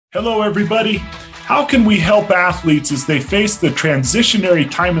Hello, everybody. How can we help athletes as they face the transitionary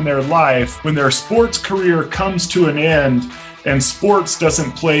time in their life when their sports career comes to an end and sports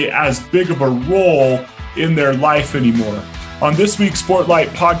doesn't play as big of a role in their life anymore? On this week's Spotlight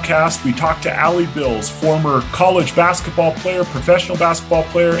podcast, we talked to Alli, former college basketball player, professional basketball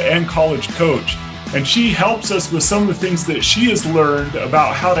player, and college coach. And she helps us with some of the things that she has learned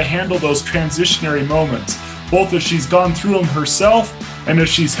about how to handle those transitionary moments, both as she's gone through them herself and as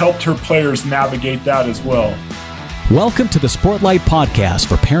she's helped her players navigate that as well. Welcome to the Spotlight podcast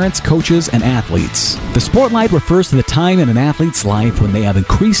for parents, coaches, and athletes. The Spotlight refers to the time in an athlete's life when they have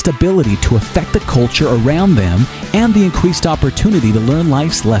increased ability to affect the culture around them and the increased opportunity to learn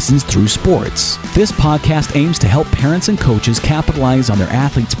life's lessons through sports. This podcast aims to help parents and coaches capitalize on their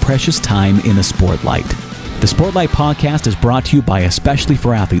athletes' precious time in the Spotlight. The Spotlight podcast is brought to you by Especially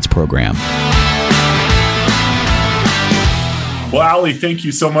for Athletes program. Well, Alli, thank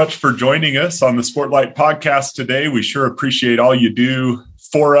you so much for joining us on the Spotlight podcast today. We sure appreciate all you do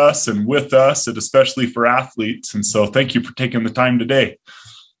for us and with us, and especially for athletes. And so thank you for taking the time today.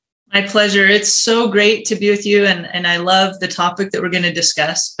 My pleasure. It's so great to be with you. And I love the topic that we're going to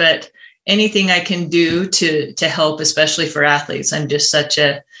discuss, but anything I can do to help, especially for athletes. I'm just such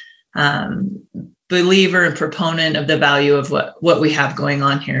a believer and proponent of the value of what we have going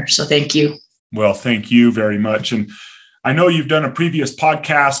on here. So thank you. Well, thank you very much. And I know you've done a previous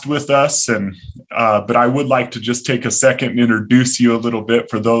podcast with us, but I would like to just take a second and introduce you a little bit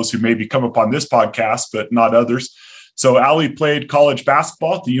for those who maybe come upon this podcast, but not others. So Alli played college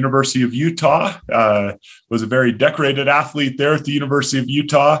basketball at the University of Utah, was a very decorated athlete there at the University of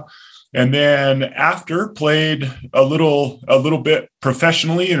Utah. And then after played a little bit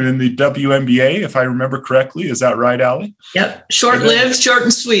professionally and in the WNBA, if I remember correctly. Is that right, Alli? Yep. Short-lived, short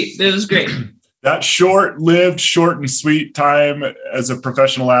and sweet. It was great. That short-lived, short and sweet time as a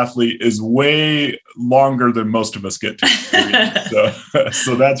professional athlete is way longer than most of us get to experience.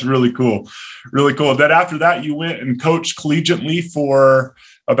 So that's really cool. Really cool. Then after that, you went and coached collegiately for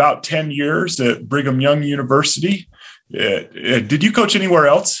about 10 years at Brigham Young University. Did you coach anywhere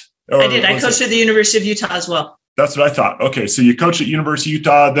else? I did. I coached at the University of Utah as well. That's what I thought. Okay, so you coached at University of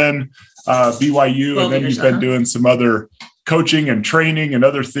Utah, then BYU, and then you've been doing some other coaching and training and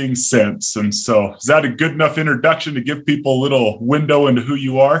other things since. And so is that a good enough introduction to give people a little window into who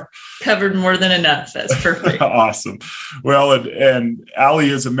you are? Covered more than enough. That's perfect. Awesome. Well, and Alli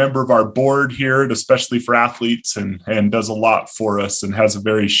is a member of our board here, especially for athletes, and does a lot for us and has a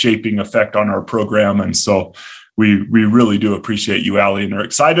very shaping effect on our program. And so we really do appreciate you, Alli, and are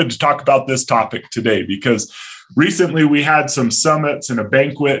excited to talk about this topic today because recently we had some summits and a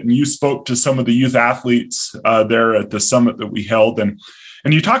banquet, and you spoke to some of the youth athletes there at the summit that we held. And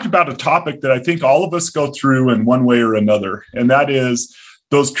you talked about a topic that I think all of us go through in one way or another, and that is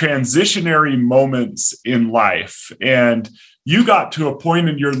those transitionary moments in life. And you got to a point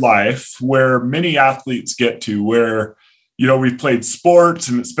in your life where many athletes get to, where, you know, we've played sports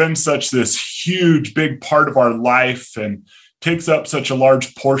and it's been such this huge, big part of our life and takes up such a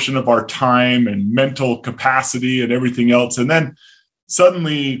large portion of our time and mental capacity and everything else. And then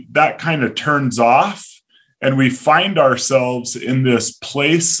suddenly that kind of turns off and we find ourselves in this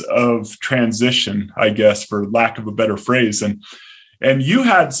place of transition, I guess, for lack of a better phrase. And you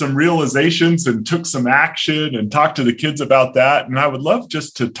had some realizations and took some action and talked to the kids about that. And I would love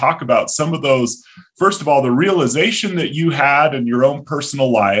just to talk about some of those. First of all, the realization that you had in your own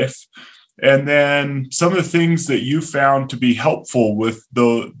personal life, and then some of the things that you found to be helpful with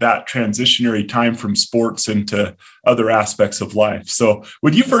that transitionary time from sports into other aspects of life. So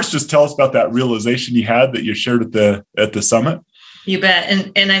would you first just tell us about that realization you had that you shared at the summit? You bet.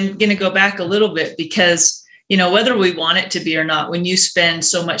 And I'm going to go back a little bit because, you know, whether we want it to be or not, when you spend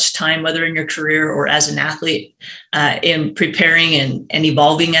so much time, whether in your career or as an athlete, in preparing and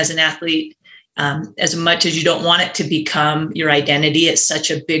evolving as an athlete, as much as you don't want it to become your identity, it's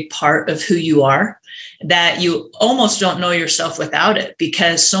such a big part of who you are that you almost don't know yourself without it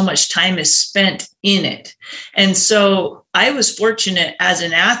because so much time is spent in it. And so I was fortunate as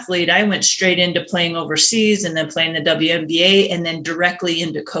an athlete. I went straight into playing overseas and then playing the WNBA and then directly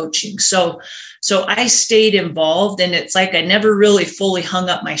into coaching. So I stayed involved, and it's like I never really fully hung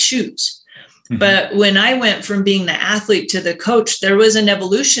up my shoes. Mm-hmm. But when I went from being the athlete to the coach, there was an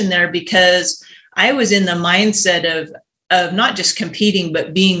evolution there because I was in the mindset of not just competing,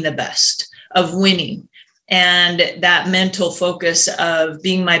 but being the best, of winning, and that mental focus of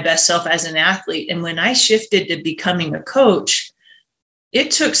being my best self as an athlete. And when I shifted to becoming a coach,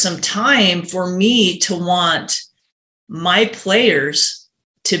 it took some time for me to want my players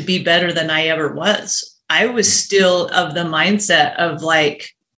to be better than I ever was. I was still of the mindset of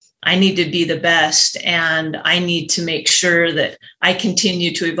like, I need to be the best, and I need to make sure that I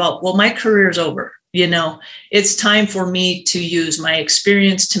continue to evolve. Well, my career is over. It's time for me to use my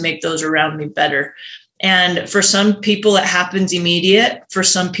experience to make those around me better. And for some people, it happens immediate. For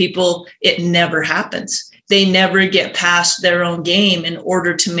some people, it never happens. They never get past their own game in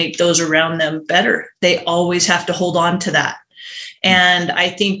order to make those around them better. They always have to hold on to that. And I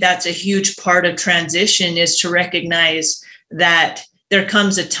think that's a huge part of transition, is to recognize that there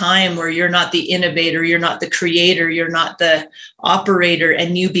comes a time where you're not the innovator, you're not the creator, you're not the operator,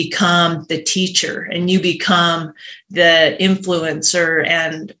 and you become the teacher, and you become the influencer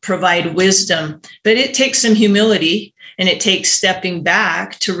and provide wisdom. But it takes some humility, and it takes stepping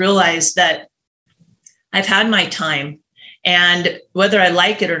back to realize that I've had my time, and whether I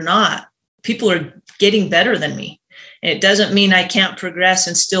like it or not, people are getting better than me. And it doesn't mean I can't progress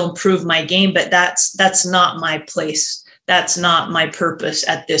and still improve my game, but that's not my place. That's not my purpose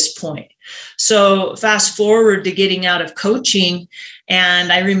at this point. So fast forward to getting out of coaching.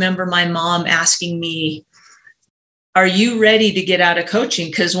 And I remember my mom asking me, are you ready to get out of coaching?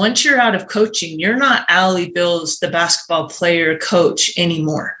 Because once you're out of coaching, you're not Alli Bills, the basketball player coach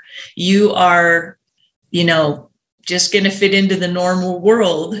anymore. You are, just going to fit into the normal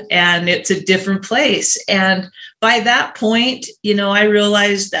world, and it's a different place. And by that point, I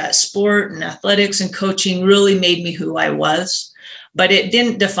realized that sport and athletics and coaching really made me who I was, but it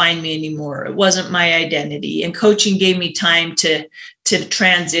didn't define me anymore. It wasn't my identity. And coaching gave me time to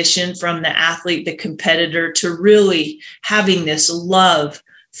transition from the athlete, the competitor, to really having this love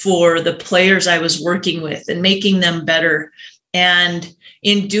for the players I was working with and making them better. And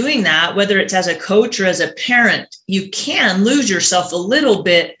in doing that, whether it's as a coach or as a parent, you can lose yourself a little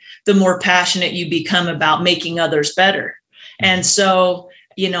bit the more passionate you become about making others better. And so,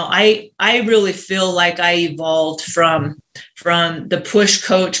 I really feel like I evolved from the push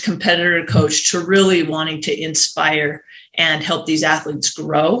coach, competitor coach, to really wanting to inspire and help these athletes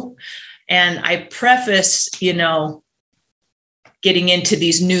grow. And I preface, getting into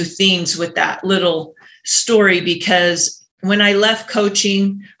these new themes with that little story, because when I left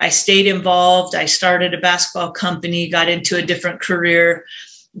coaching, I stayed involved. I started a basketball company, got into a different career.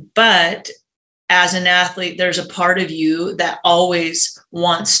 But as an athlete, there's a part of you that always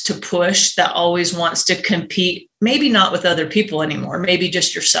wants to push, that always wants to compete, maybe not with other people anymore, maybe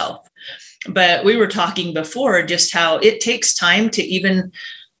just yourself. But we were talking before just how it takes time to even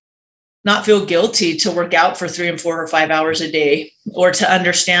not feel guilty to work out for 3 and 4 or 5 hours a day, or to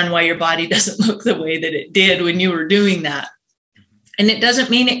understand why your body doesn't look the way that it did when you were doing that. And it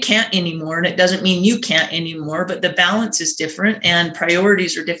doesn't mean it can't anymore. And it doesn't mean you can't anymore, but the balance is different, and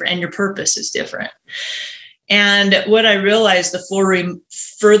priorities are different, and your purpose is different. And what I realized, the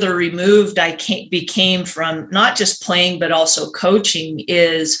further removed I became from not just playing, but also coaching,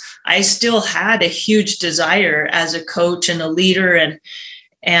 is I still had a huge desire as a coach and a leader, and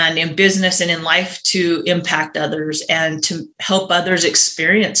in business and in life, to impact others and to help others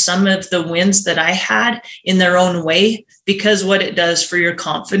experience some of the wins that I had in their own way, because what it does for your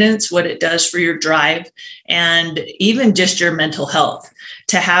confidence, what it does for your drive, and even just your mental health,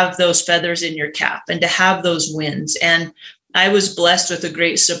 to have those feathers in your cap and to have those wins. And I was blessed with a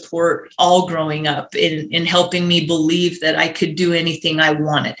great support all growing up in helping me believe that I could do anything I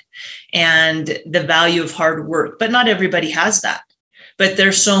wanted, and the value of hard work. But not everybody has that. But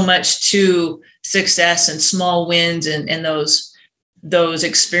there's so much to success and small wins and those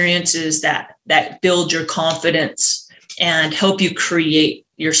experiences that build your confidence and help you create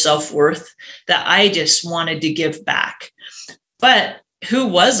your self-worth, that I just wanted to give back. But who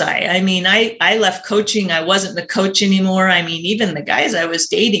was I? I mean, I left coaching. I wasn't the coach anymore. I mean, even the guys I was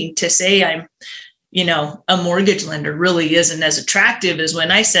dating, to say I'm a mortgage lender really isn't as attractive as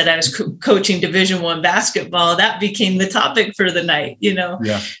when I said I was coaching Division I basketball. That became the topic for the night,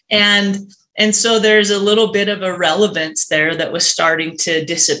 Yeah. And so there's a little bit of irrelevance there that was starting to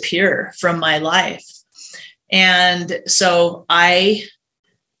disappear from my life. And so I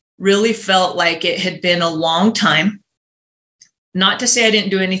really felt like it had been a long time. Not to say I didn't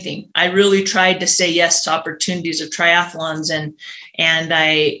do anything. I really tried to say yes to opportunities of triathlons, and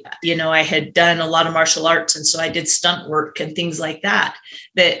I had done a lot of martial arts. And so I did stunt work and things like that.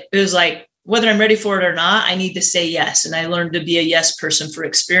 That it was like, whether I'm ready for it or not, I need to say yes. And I learned to be a yes person for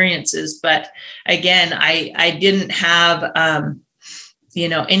experiences. But again, I didn't have,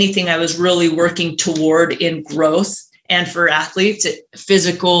 anything I was really working toward in growth. And for athletes,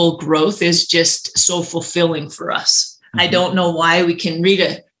 physical growth is just so fulfilling for us. I don't know why. We can read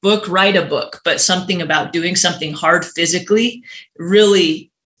a book, write a book, but something about doing something hard physically really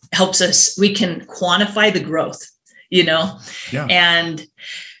helps us. We can quantify the growth, Yeah.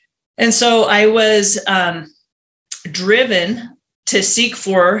 And so I was driven to seek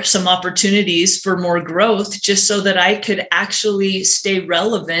for some opportunities for more growth, just so that I could actually stay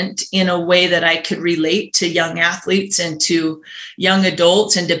relevant in a way that I could relate to young athletes and to young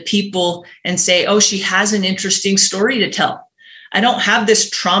adults and to people and say, oh, she has an interesting story to tell. I don't have this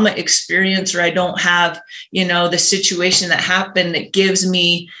trauma experience, or I don't have, the situation that happened that gives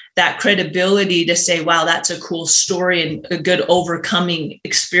me that credibility to say, wow, that's a cool story and a good overcoming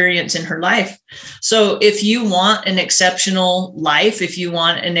experience in her life. So if you want an exceptional life, if you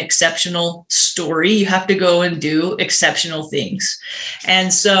want an exceptional story, you have to go and do exceptional things.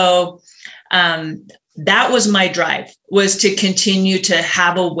 And so that was my drive, was to continue to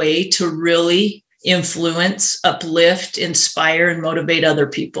have a way to really influence, uplift, inspire, and motivate other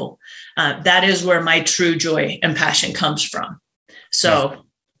people. That is where my true joy and passion comes from. So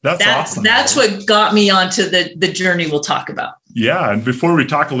that's awesome. That's what got me onto the journey we'll talk about. Yeah. And before we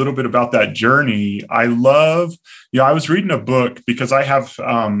talk a little bit about that journey, I love, I was reading a book because I have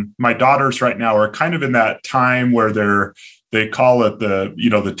my daughters right now are kind of in that time where they call it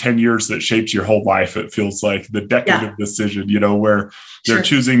the 10 years that shapes your whole life. It feels like the decade of decision, where they're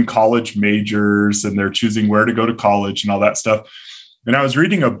choosing college majors and they're choosing where to go to college and all that stuff. And I was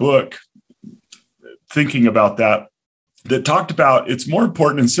reading a book thinking about that talked about it's more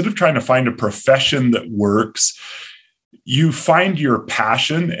important, instead of trying to find a profession that works, you find your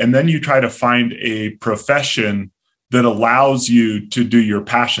passion and then you try to find a profession that allows you to do your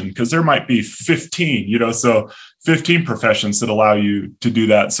passion, because there might be 15, so 15 professions that allow you to do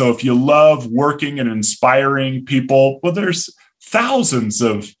that. So if you love working and inspiring people, well, there's thousands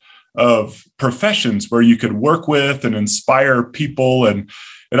of professions where you could work with and inspire people. And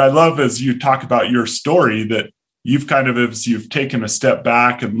I love, as you talk about your story, that you've kind of, as you've taken a step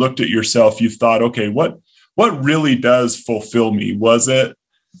back and looked at yourself, you've thought, okay, what really does fulfill me? Was it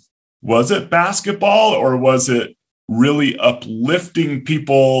basketball, or was it really uplifting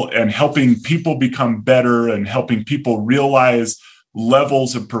people and helping people become better and helping people realize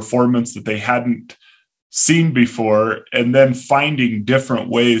levels of performance that they hadn't seen before, and then finding different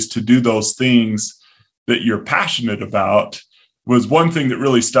ways to do those things that you're passionate about? Was one thing that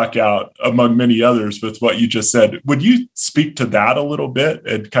really stuck out among many others with what you just said. Would you speak to that a little bit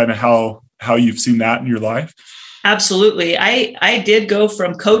and kind of how you've seen that in your life? Absolutely. I did go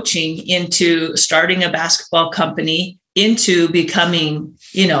from coaching into starting a basketball company into becoming,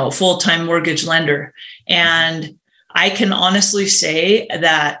 a full-time mortgage lender. And I can honestly say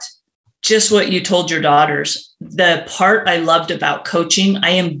that just what you told your daughters, the part I loved about coaching, I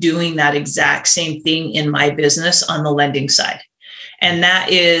am doing that exact same thing in my business on the lending side. And that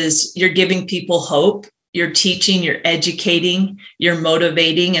is, you're giving people hope, you're teaching, you're educating, you're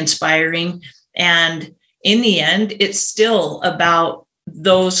motivating, inspiring. And in the end, it's still about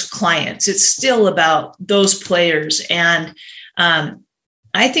those clients. It's still about those players. And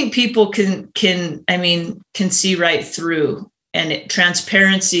I think people can see right through, and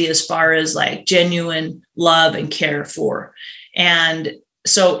transparency as far as like genuine love and care for. And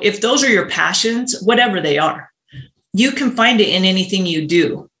so if those are your passions, whatever they are, you can find it in anything you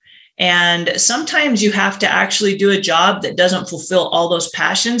do. And sometimes you have to actually do a job that doesn't fulfill all those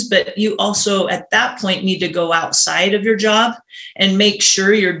passions, but you also at that point need to go outside of your job and make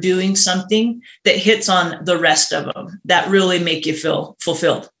sure you're doing something that hits on the rest of them that really make you feel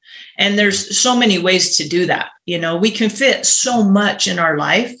fulfilled. And there's so many ways to do that. We can fit so much in our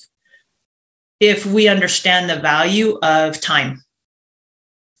life if we understand the value of time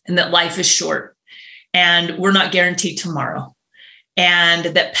and that life is short and we're not guaranteed tomorrow. And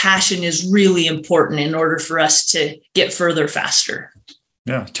that passion is really important in order for us to get further faster.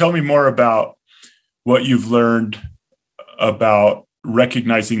 Yeah. Tell me more about what you've learned about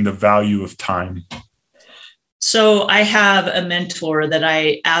recognizing the value of time. So I have a mentor that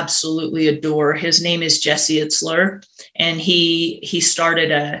I absolutely adore. His name is Jesse Itzler, and he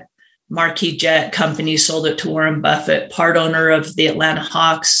started a marquee jet company, sold it to Warren Buffett, part owner of the Atlanta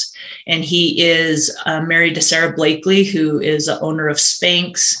Hawks. And he is married to Sarah Blakely, who is the owner of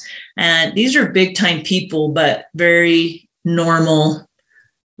Spanx. And these are big time people, but very normal,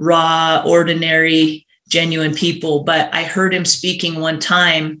 raw, ordinary, genuine people. But I heard him speaking one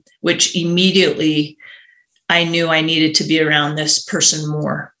time, which immediately I knew I needed to be around this person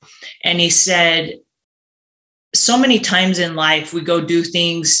more. And he said, so many times in life, we go do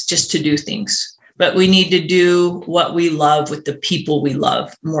things just to do things, but we need to do what we love with the people we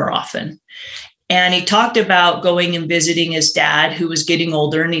love more often. And he talked about going and visiting his dad, who was getting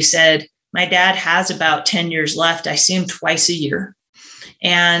older. And he said, my dad has about 10 years left. I see him twice a year.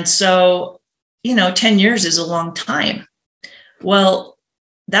 And so, 10 years is a long time. Well,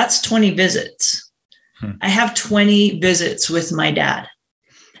 that's 20 visits. I have 20 visits with my dad.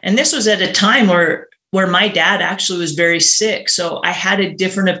 And this was at a time where my dad actually was very sick. So I had a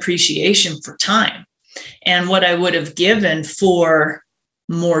different appreciation for time and what I would have given for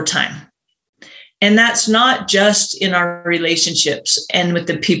more time. And that's not just in our relationships and with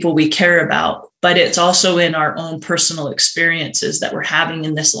the people we care about, but it's also in our own personal experiences that we're having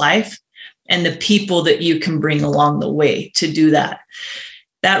in this life and the people that you can bring along the way to do that.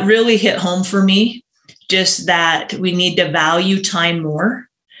 That really hit home for me, just that we need to value time more.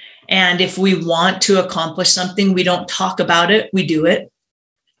 And if we want to accomplish something, we don't talk about it, we do it.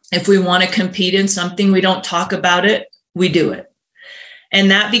 If we want to compete in something, we don't talk about it, we do it. And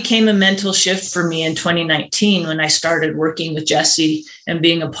that became a mental shift for me in 2019 when I started working with Jesse and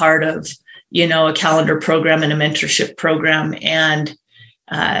being a part of, a calendar program and a mentorship program. And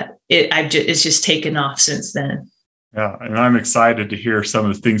it's just taken off since then. Yeah. And I'm excited to hear some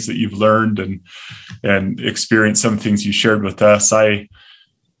of the things that you've learned and experienced, some things you shared with us. I'm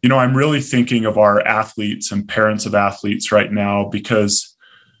really thinking of our athletes and parents of athletes right now, because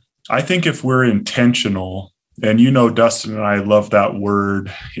I think if we're intentional, and Dustin and I love that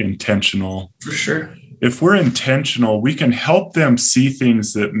word, intentional. For sure. If we're intentional, we can help them see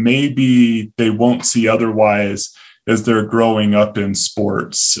things that maybe they won't see otherwise as they're growing up in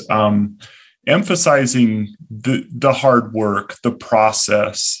sports. Emphasizing the hard work, the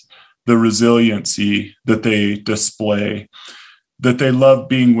process, the resiliency that they display, that they love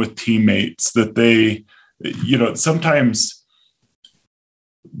being with teammates, that they, sometimes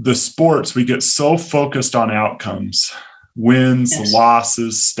the sports, we get so focused on outcomes, wins, yes,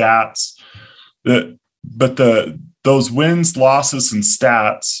 losses, stats, but those wins, losses, and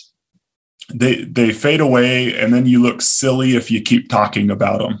stats, they fade away, and then you look silly if you keep talking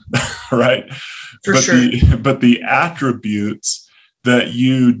about them, right? For sure. But the attributes that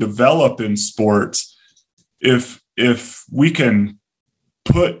you develop in sports, if we can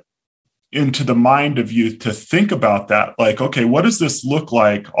put into the mind of youth to think about that, like, okay, what does this look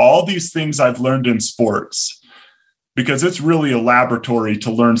like? All these things I've learned in sports, because it's really a laboratory to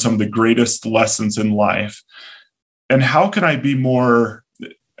learn some of the greatest lessons in life. And how can I be more,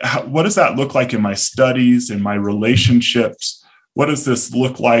 what does that look like in my studies, in my relationships? What does this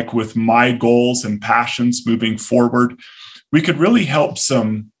look like with my goals and passions moving forward? We could really help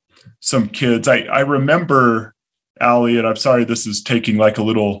some kids. I remember, Alli, and I'm sorry, this is taking like a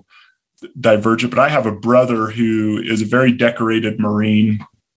little divergent, but I have a brother who is a very decorated Marine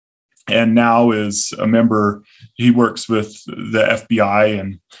and now is a member. He works with the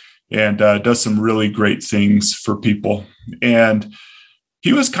FBI and does some really great things for people. And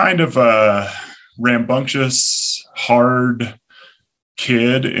he was kind of a rambunctious, hard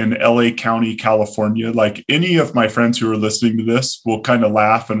kid in LA County, California. Like any of my friends who are listening to this will kind of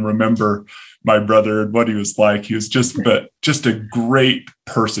laugh and remember my brother and what he was like. He was just a great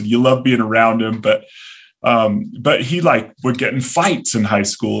person. You love being around him, but he would get in fights in high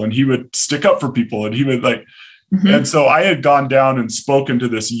school, and he would stick up for people, and he would mm-hmm. And so I had gone down and spoken to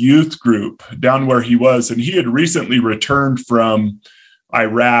this youth group down where he was, and he had recently returned from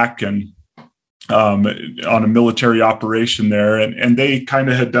Iraq and on a military operation there. And they kind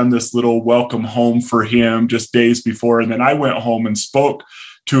of had done this little welcome home for him just days before. And then I went home and spoke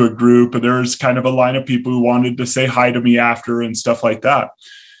to a group, and there was kind of a line of people who wanted to say hi to me after and stuff like that.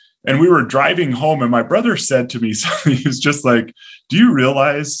 And we were driving home, and my brother said to me, he was just like, do you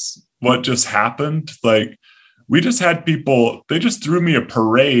realize what just happened? Like, we just had people, they just threw me a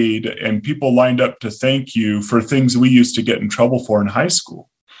parade, and people lined up to thank you for things we used to get in trouble for in high school.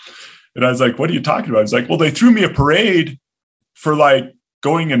 And I was like, what are you talking about? He's like, well, they threw me a parade for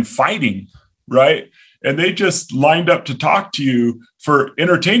going and fighting, right? And they just lined up to talk to you for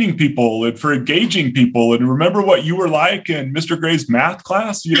entertaining people and for engaging people. And remember what you were like in Mr. Gray's math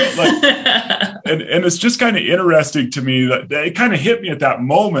class, and it's just kind of interesting to me that it kind of hit me at that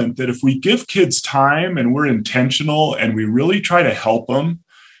moment that if we give kids time and we're intentional and we really try to help them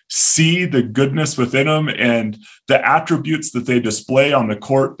see the goodness within them and the attributes that they display on the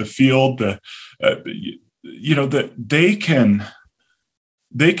court, the field, that they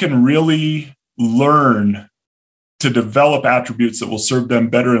can really learn to develop attributes that will serve them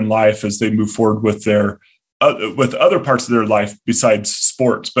better in life as they move forward with with other parts of their life besides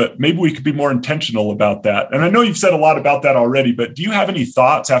sports. But maybe we could be more intentional about that. And I know you've said a lot about that already, but do you have any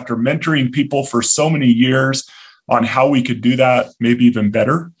thoughts after mentoring people for so many years on how we could do that maybe even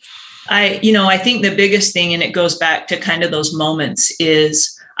better? I think the biggest thing, and it goes back to kind of those moments,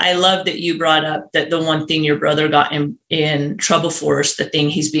 is I love that you brought up that the one thing your brother got in trouble for is the thing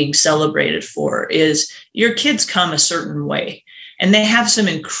he's being celebrated for is your kids come a certain way. and they have some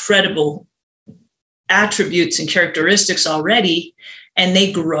incredible attributes and characteristics already, and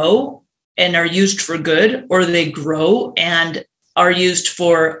they grow and are used for good, or they grow and are used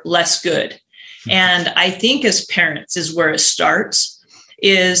for less good. And I think as parents is where it starts,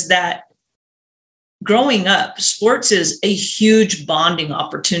 is that growing up, sports is a huge bonding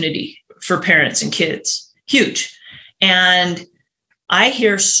opportunity for parents and kids, huge. And I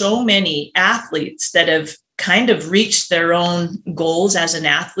hear so many athletes that have kind of reached their own goals as an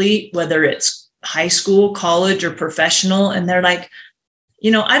athlete, whether it's high school, college, or professional. And they're like,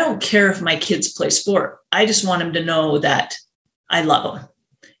 I don't care if my kids play sport. I just want them to know that I love them.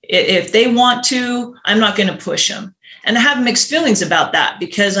 If they want to, I'm not going to push them. And I have mixed feelings about that,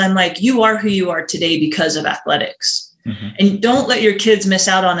 because I'm like, you are who you are today because of athletics. Mm-hmm. And don't let your kids miss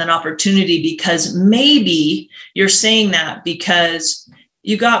out on an opportunity, because maybe you're saying that because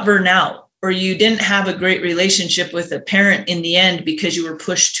you got burned out, or you didn't have a great relationship with a parent in the end because you were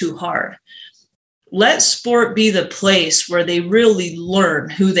pushed too hard. Let sport be the place where they really learn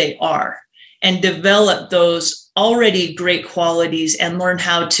who they are and develop those already great qualities and learn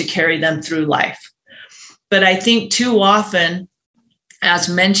how to carry them through life. But I think too often, as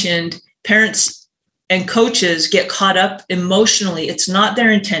mentioned, parents and coaches get caught up emotionally. It's not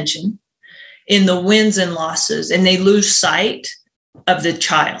their intention in the wins and losses, and they lose sight of the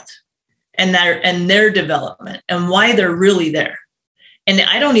child and their development and why they're really there. And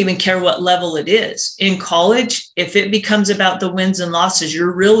I don't even care what level it is. In college, if it becomes about the wins and losses,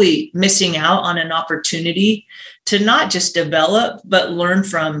 you're really missing out on an opportunity to not just develop, but learn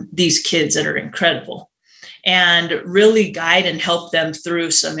from these kids that are incredible and really guide and help them through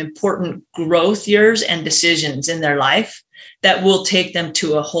some important growth years and decisions in their life that will take them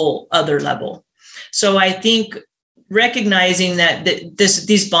to a whole other level. So I think recognizing that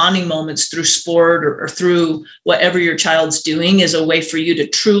these bonding moments through sport or through whatever your child's doing is a way for you to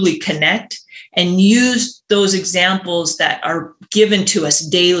truly connect and use those examples that are given to us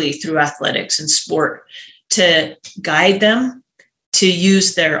daily through athletics and sport to guide them to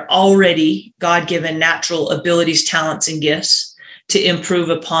use their already God-given natural abilities, talents, and gifts to improve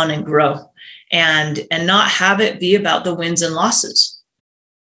upon and grow, and not have it be about the wins and losses.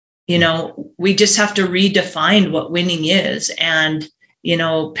 We just have to redefine what winning is. And,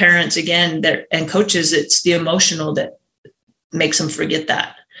 parents, again, and coaches, it's the emotional that makes them forget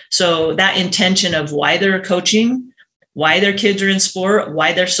that. So that intention of why they're coaching, why their kids are in sport,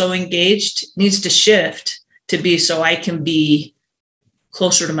 why they're so engaged needs to shift to be so I can be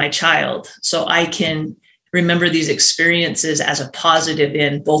closer to my child, so I can remember these experiences as a positive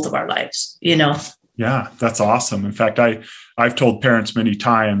in both of our lives, Yeah, that's awesome. In fact, I've told parents many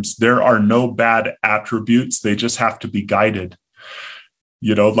times, there are no bad attributes. They just have to be guided.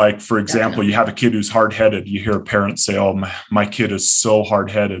 Like, for example, you have a kid who's hard-headed. You hear a parent say, oh, my kid is so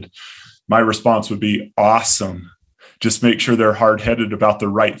hard-headed. My response would be, awesome. Just make sure they're hard-headed about the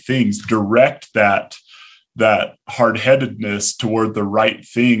right things. Direct that hard-headedness toward the right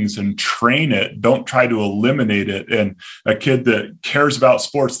things and train it. Don't try to eliminate it. And a kid that cares about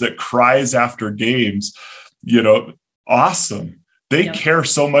sports, that cries after games, awesome. They care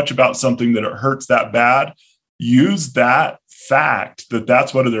so much about something that it hurts that bad. Use that fact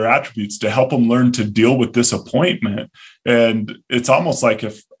that's one of their attributes to help them learn to deal with disappointment. And it's almost like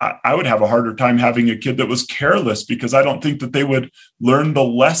if I would have a harder time having a kid that was careless, because I don't think that they would learn the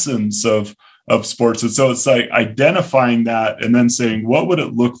lessons of sports. And so it's like identifying that and then saying, what would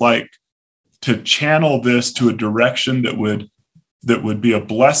it look like to channel this to a direction that would be a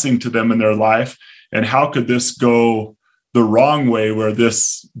blessing to them in their life? And how could this go the wrong way where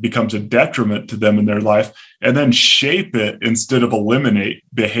this becomes a detriment to them in their life? And then shape it instead of eliminate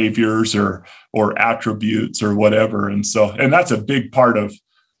behaviors or attributes or whatever. And that's a big part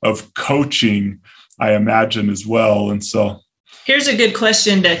of coaching, I imagine, as well. And so here's a good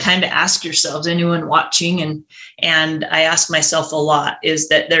question to kind of ask yourselves, anyone watching, and I ask myself a lot, is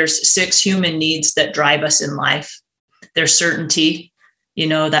that there's 6 human needs that drive us in life. There's certainty,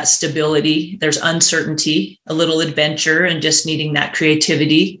 that stability. There's uncertainty, a little adventure, and just needing that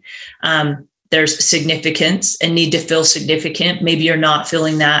creativity. There's significance and need to feel significant. Maybe you're not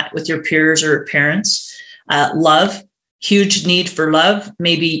feeling that with your peers or parents. Love, huge need for love.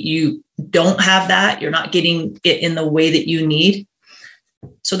 Maybe you don't have that. You're not getting it in the way that you need.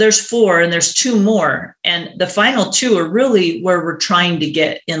 So there's 4, and there's 2 more. And the final 2 are really where we're trying to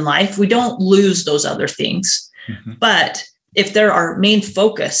get in life. We don't lose those other things. Mm-hmm. But if they're our main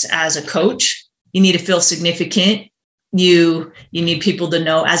focus as a coach, you need to feel significant. You need people to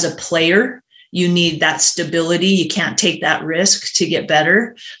know as a player, you need that stability. You can't take that risk to get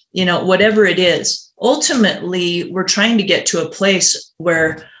better. Whatever it is, ultimately we're trying to get to a place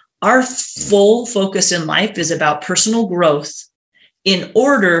where our full focus in life is about personal growth in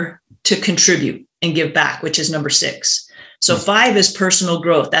order to contribute and give back, which is number 6. So 5 is personal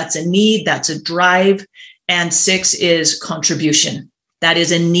growth. That's a need, that's a drive. And 6 is contribution. That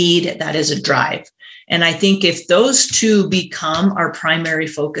is a need, that is a drive. And I think if those 2 become our primary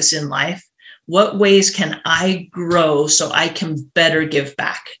focus in life, what ways can I grow so I can better give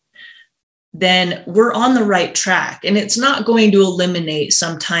back? Then we're on the right track. And it's not going to eliminate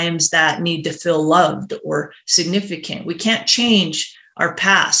sometimes that need to feel loved or significant. We can't change our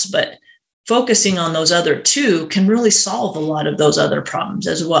past, but focusing on those other 2 can really solve a lot of those other problems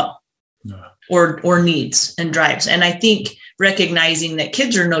as well, or needs and drives. And I think recognizing that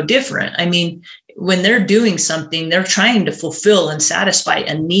kids are no different. I mean, when they're doing something, they're trying to fulfill and satisfy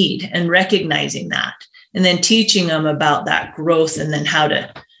a need, and recognizing that, and then teaching them about that growth and then how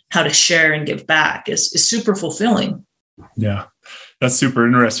to share and give back is super fulfilling. Yeah, that's super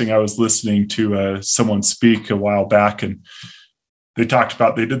interesting. I was listening to someone speak a while back, and they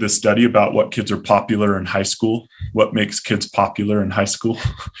did this study about what kids are popular in high school, what makes kids popular in high school.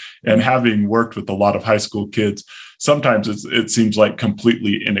 And having worked with a lot of high school kids, sometimes it seems like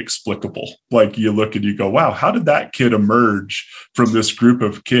completely inexplicable. Like you look and you go, wow, how did that kid emerge from this group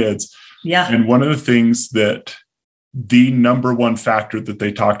of kids? Yeah. And one of the things that the number one factor that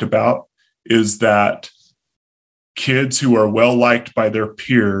they talked about is that kids who are well liked by their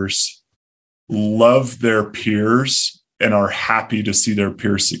peers love their peers and are happy to see their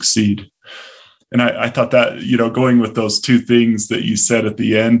peers succeed. And I thought that, going with those 2 things that you said at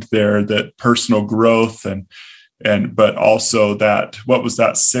the end there, that personal growth but also that, what was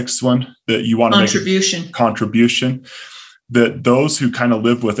that 6th one that you want to make? Contribution. That those who kind of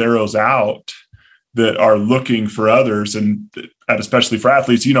live with arrows out, that are looking for others, and especially for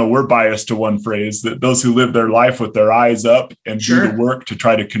athletes, we're biased to one phrase, that those who live their life with their eyes up and do the work to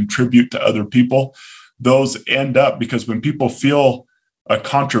try to contribute to other people, those end up, because when people feel a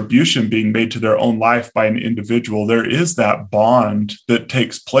contribution being made to their own life by an individual, there is that bond that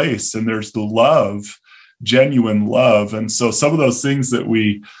takes place, and there's the love, genuine love. And so some of those things that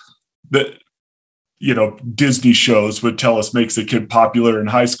Disney shows would tell us makes a kid popular in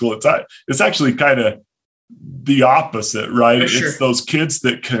high school, it's actually kind of the opposite, right? It's those kids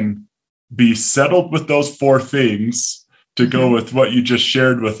that can be settled with those 4 things, to go with what you just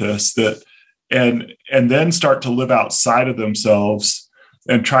shared with us, that and then start to live outside of themselves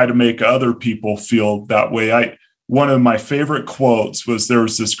and try to make other people feel that way. One of my favorite quotes was, there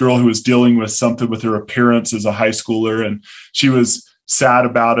was this girl who was dealing with something with her appearance as a high schooler, and she was sad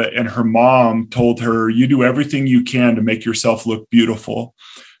about it. And her mom told her, you do everything you can to make yourself look beautiful,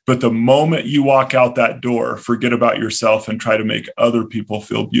 but the moment you walk out that door, forget about yourself and try to make other people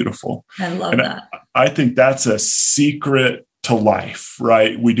feel beautiful. I love that. I think that's a secret to life,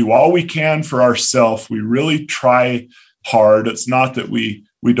 right? We do all we can for ourselves. We really try hard. It's not that we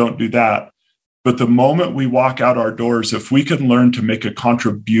don't do that. But the moment we walk out our doors, if we can learn to make a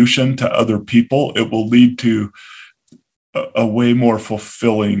contribution to other people, it will lead to a way more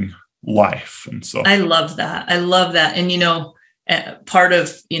fulfilling life. And so I love that. And, part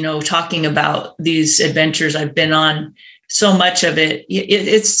of, talking about these adventures I've been on, so much of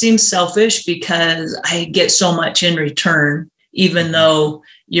it seems selfish because I get so much in return, even though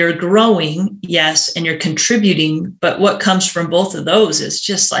you're growing, yes, and you're contributing, but what comes from both of those is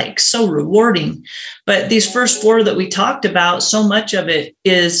just like so rewarding. But these first 4 that we talked about, so much of it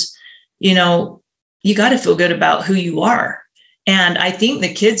is, you got to feel good about who you are. And I think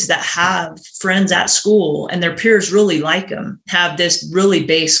the kids that have friends at school and their peers really like them have this really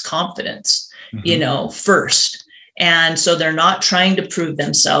base confidence, first. And so they're not trying to prove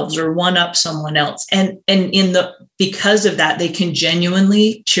themselves or one up someone else. And because of that, they can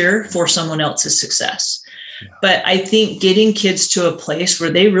genuinely cheer for someone else's success. Yeah. But I think getting kids to a place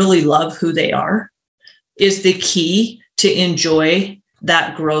where they really love who they are is the key to enjoy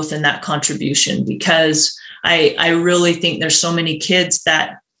that growth and that contribution, because I really think there's so many kids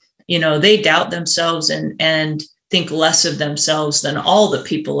that, they doubt themselves and think less of themselves than all the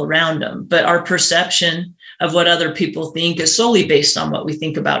people around them. But our perception of what other people think is solely based on what we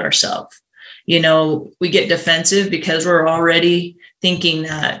think about ourselves. We get defensive because we're already thinking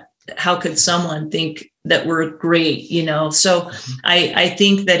that, how could someone think that we're great, So I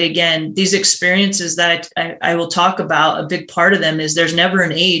think that, again, these experiences that I will talk about, a big part of them is there's never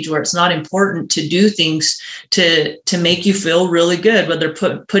an age where it's not important to do things to make you feel really good, whether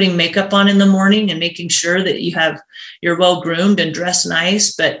putting makeup on in the morning and making sure that you're well groomed and dressed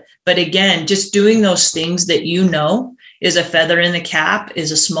nice. But again, just doing those things that is a feather in the cap,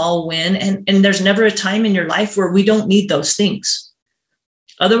 is a small win. And there's never a time in your life where we don't need those things.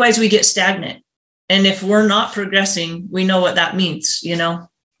 Otherwise, we get stagnant. And if we're not progressing, we know what that means.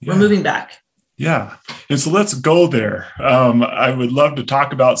 We're moving back. Yeah. And so let's go there. I would love to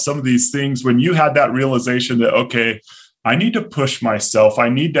talk about some of these things when you had that realization that, okay, I need to push myself. I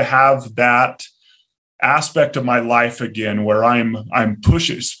need to have that aspect of my life again where I'm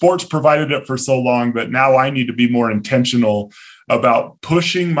pushing. Sports provided it for so long, but now I need to be more intentional about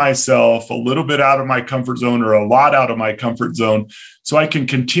pushing myself a little bit out of my comfort zone or a lot out of my comfort zone so I can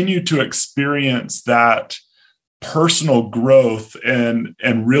continue to experience that personal growth and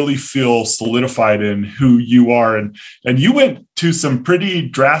really feel solidified in who you are. And you went to some pretty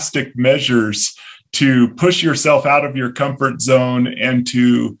drastic measures to push yourself out of your comfort zone and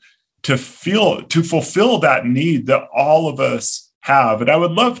to fulfill that need that all of us have. And I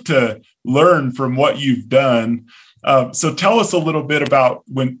would love to learn from what you've done. So tell us a little bit about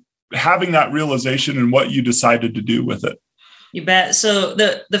when having that realization and what you decided to do with it. You bet. So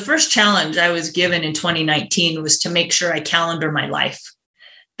the first challenge I was given in 2019 was to make sure I calendar my life,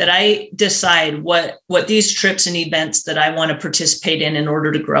 that I decide what these trips and events that I want to participate in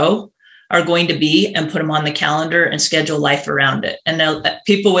order to grow are going to be, and put them on the calendar and schedule life around it. And now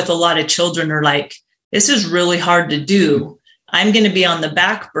people with a lot of children are like, this is really hard to do. I'm going to be on the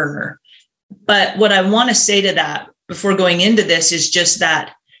back burner. But what I want to say to that before going into this is just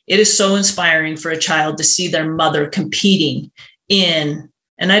that it is so inspiring for a child to see their mother competing in,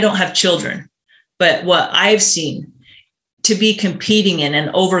 and I don't have children, but what I've seen, to be competing in and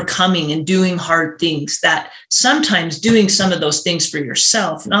overcoming and doing hard things, that sometimes doing some of those things for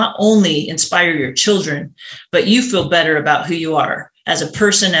yourself not only inspire your children, but you feel better about who you are as a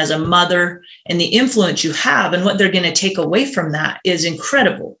person, as a mother, and the influence you have and what they're going to take away from that is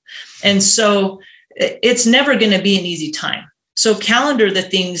incredible. And so it's never going to be an easy time. So calendar the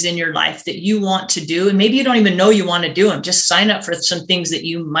things in your life that you want to do. And maybe you don't even know you want to do them. Just sign up for some things that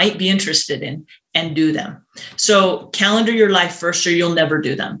you might be interested in and do them. So calendar your life first, or you'll never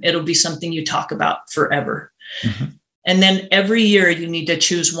do them. It'll be something you talk about forever. Mm-hmm. And then every year you need to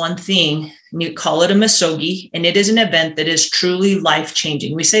choose one thing, and you call it a Misogi, and it is an event that is truly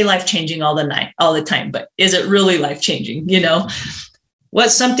life-changing. We say life-changing all the time, but is it really life-changing?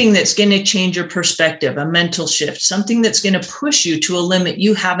 What's something that's going to change your perspective, a mental shift, something that's going to push you to a limit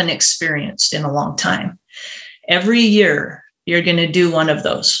you haven't experienced in a long time? Every year, you're going to do one of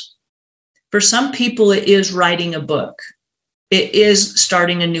those. For some people, it is writing a book. It is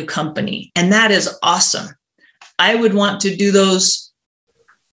starting a new company, and that is awesome. I would want to do those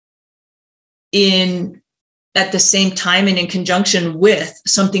at the same time and in conjunction with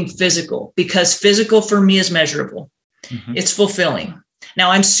something physical, because physical for me is measurable. Mm-hmm. It's fulfilling.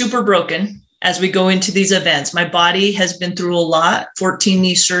 Now, I'm super broken as we go into these events. My body has been through a lot, 14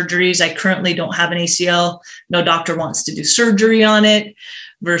 knee surgeries. I currently don't have an ACL. No doctor wants to do surgery on it.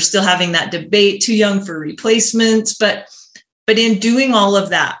 We're still having that debate, too young for replacements. But in doing all of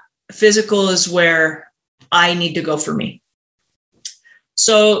that, physical is where I need to go for me.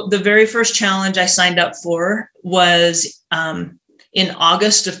 So the very first challenge I signed up for was in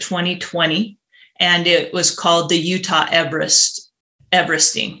August of 2020, and it was called the Utah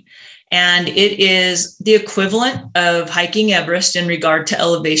Everesting. And it is the equivalent of hiking Everest in regard to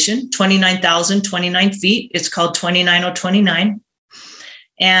elevation, 29,029 feet. It's called 29029.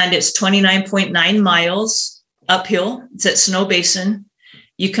 And it's 29.9 miles uphill. It's at Snow Basin.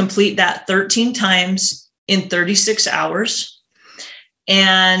 You complete that 13 times in 36 hours.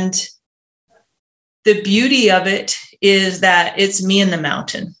 And the beauty of it is that it's me and the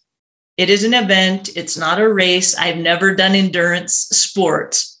mountain. It is an event. It's not a race. I've never done endurance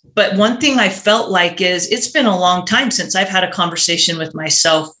sports. But one thing I felt like is it's been a long time since I've had a conversation with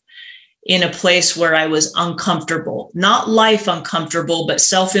myself in a place where I was uncomfortable, not life uncomfortable, but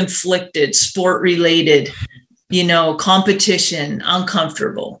self-inflicted, sport-related, competition,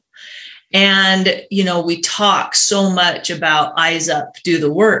 uncomfortable. And, we talk so much about eyes up, do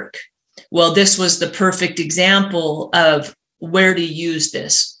the work. Well, this was the perfect example of where to use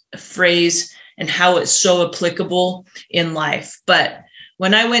this phrase and how it's so applicable in life. But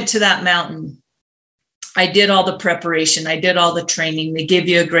when I went to that mountain, I did all the preparation. I did all the training. They give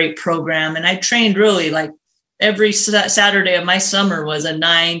you a great program. And I trained really like every Saturday of my summer was a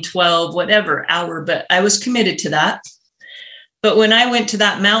 9, 12, whatever hour, but I was committed to that. But when I went to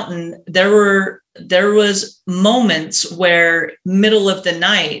that mountain, there was moments where middle of the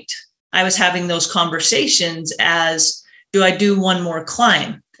night, I was having those conversations as, do I do one more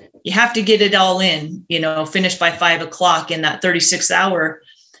climb? You have to get it all in, finish by 5 o'clock in that 36 hour.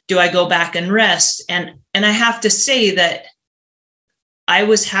 do I go back and rest? And I have to say that I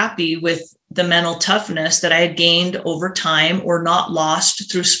was happy with the mental toughness that I had gained over time or not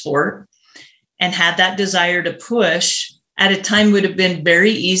lost through sport, and had that desire to push at a time would have been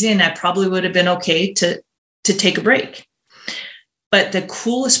very easy. And I probably would have been okay to take a break. But the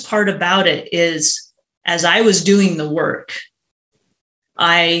coolest part about it is, as I was doing the work,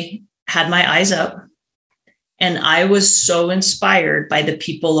 I had my eyes up, and I was so inspired by the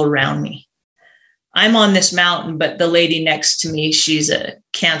people around me. I'm on this mountain, but the lady next to me, she's a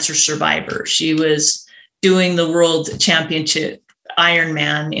cancer survivor. She was doing the world championship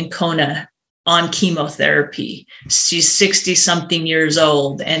Ironman in Kona on chemotherapy. She's 60 something years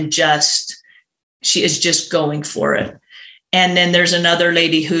old, and she is just going for it. And then there's another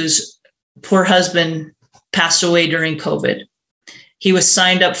lady whose poor husband passed away during COVID. He was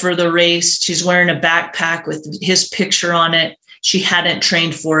signed up for the race. She's wearing a backpack with his picture on it. She hadn't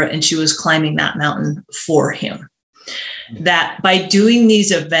trained for it, and she was climbing that mountain for him. That by doing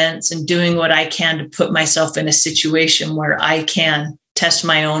these events and doing what I can to put myself in a situation where I can test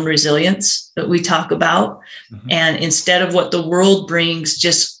my own resilience that we talk about. Mm-hmm. And instead of what the world brings,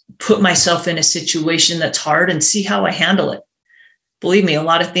 just put myself in a situation that's hard and see how I handle it. Believe me, a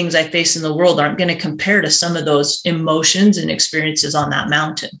lot of things I face in the world aren't going to compare to some of those emotions and experiences on that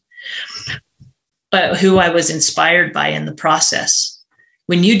mountain. But who I was inspired by in the process.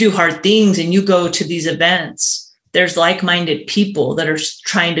 When you do hard things and you go to these events, there's like-minded people that are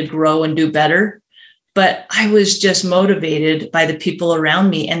trying to grow and do better. But I was just motivated by the people around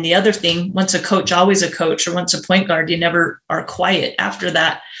me. And the other thing, once a coach, always a coach, or once a point guard, you never are quiet after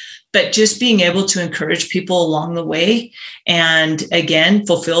that. But just being able to encourage people along the way and, again,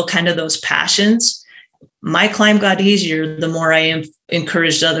 fulfill kind of those passions. My climb got easier the more I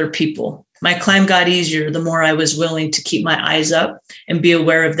encouraged other people. My climb got easier the more I was willing to keep my eyes up and be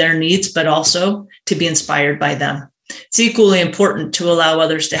aware of their needs, but also to be inspired by them. It's equally important to allow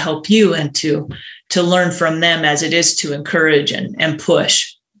others to help you and to learn from them as it is to encourage and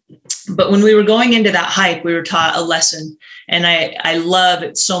push. But when we were going into that hike, we were taught a lesson. And I love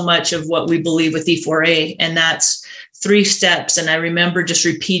it so much of what we believe with E4A, and that's 3 steps. And I remember just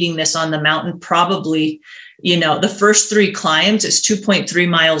repeating this on the mountain, probably, the first 3 climbs, it's 2.3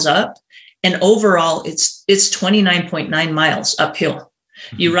 miles up. And overall, it's 29.9 miles uphill.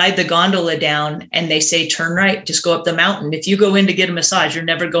 You ride the gondola down and they say, turn right, just go up the mountain. If you go in to get a massage, you're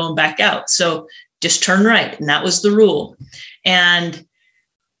never going back out. So just turn right. And that was the rule. And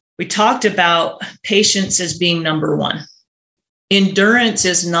we talked about patience as being number 1. Endurance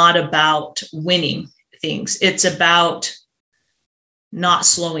is not about winning things. It's about not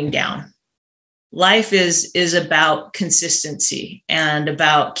slowing down. Life is about consistency and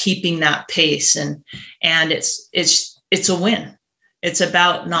about keeping that pace. And it's a win. It's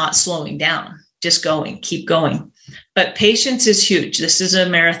about not slowing down, just going, keep going. But patience is huge. This is a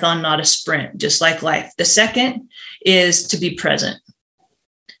marathon, not a sprint, just like life. The second is to be present.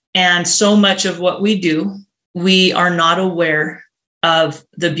 And so much of what we do, we are not aware of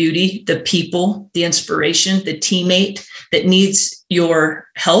the beauty, the people, the inspiration, the teammate that needs your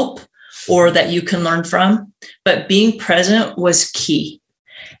help or that you can learn from. But being present was key.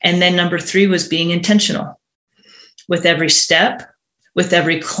 And then number 3 was being intentional with every step, with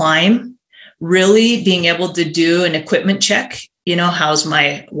every climb, really being able to do an equipment check. How's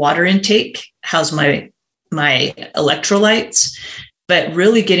my water intake? How's my electrolytes? But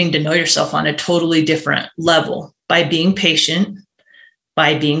really getting to know yourself on a totally different level by being patient,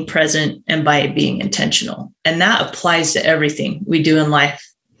 by being present, and by being intentional. And that applies to everything we do in life.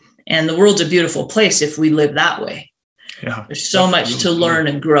 And the world's a beautiful place if we live that way. Yeah, there's so much really to learn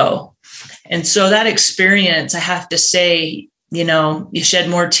and grow. And so that experience, I have to say, you shed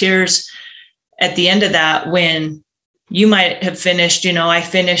more tears at the end of that when you might have finished, I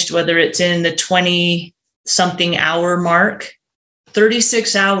finished, whether it's in the 20 something hour mark,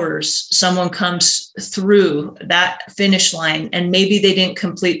 36 hours, someone comes through that finish line and maybe they didn't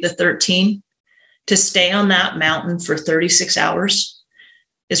complete the 13. To stay on that mountain for 36 hours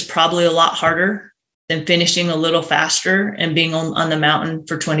is probably a lot harder than finishing a little faster and being on the mountain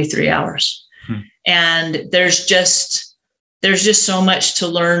for 23 hours. And there's just so much to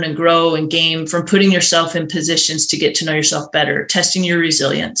learn and grow and gain from putting yourself in positions to get to know yourself better, testing your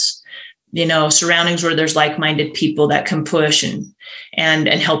resilience, surroundings where there's like-minded people that can push and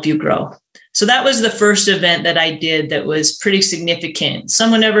help you grow. So that was the first event that I did that was pretty significant.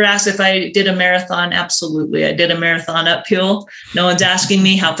 Someone ever asked if I did a marathon? Absolutely. I did a marathon uphill. No one's asking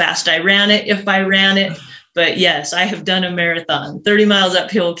me how fast I ran it, if I ran it. But yes, I have done a marathon. 30 miles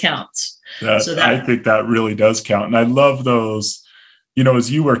uphill counts. I think that really does count. And I love those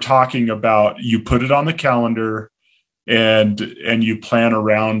as you were talking about, you put it on the calendar and you plan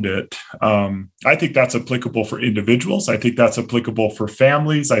around it. I think that's applicable for individuals. I think that's applicable for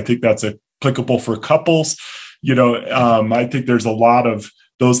families. I think that's applicable for couples. I think there's a lot of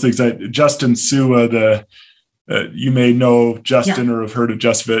those things. Justin Sua, you may know Justin or have heard of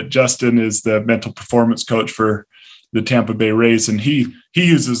Justin. Justin is the mental performance coach for the Tampa Bay Rays. And he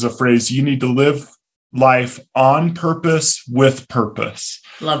uses a phrase, you need to live life on purpose with purpose.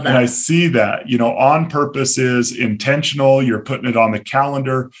 Love that. And I see that, on purpose is intentional. You're putting it on the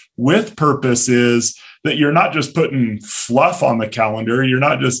calendar. With purpose is that you're not just putting fluff on the calendar. You're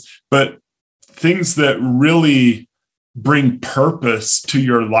not but things that really bring purpose to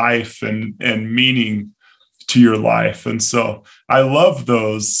your life and meaning to your life. And so I love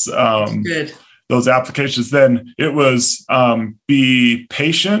those, those applications. Then it was be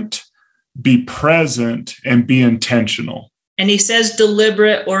patient, be present, and be intentional. And he says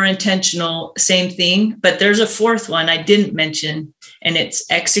deliberate or intentional, same thing. But there's a fourth one I didn't mention, and it's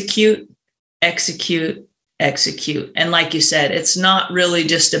execute, execute, execute. And like you said, it's not really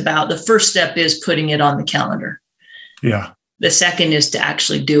just about, the first step is putting it on the calendar. Yeah. The second is to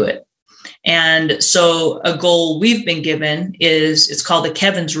actually do it. And so a goal we've been given it's called the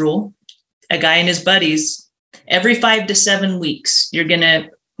Kevin's rule. A guy and his buddies, every 5 to 7 weeks, you're going to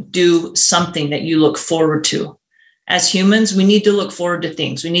do something that you look forward to. As humans, we need to look forward to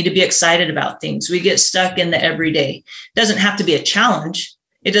things. We need to be excited about things. We get stuck in the everyday. It doesn't have to be a challenge.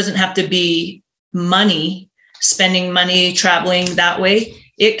 It doesn't have to be money, spending money, traveling that way.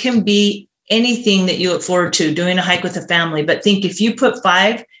 It can be anything that you look forward to, doing a hike with a family. But think, if you put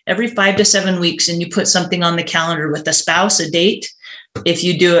every 5 to 7 weeks, and you put something on the calendar with a spouse, a date, if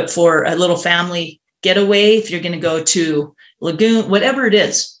you do it for a little family getaway, if you're going to go to Lagoon, whatever it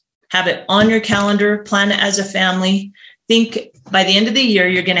is, have it on your calendar, plan it as a family. Think by the end of the year,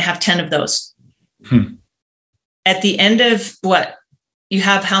 you're going to have 10 of those. At the end of you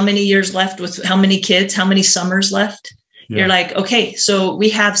have how many years left with how many kids, how many summers left? Yeah. You're like, okay, so we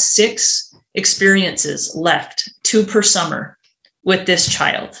have 6 experiences left, 2 per summer with this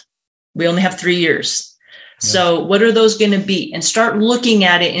child. We only have 3 years. Yeah. So what are those going to be? And start looking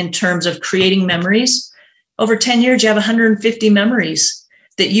at it in terms of creating memories. Over 10 years, you have 150 memories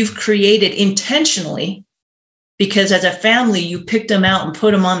that you've created intentionally, because as a family, you picked them out and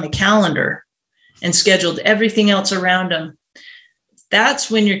put them on the calendar and scheduled everything else around them.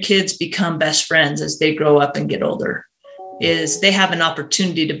 That's when your kids become best friends as they grow up and get older, is they have an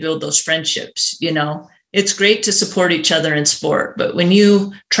opportunity to build those friendships. It's great to support each other in sport, but when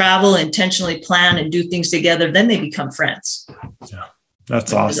you travel, intentionally plan and do things together, then they become friends. Yeah,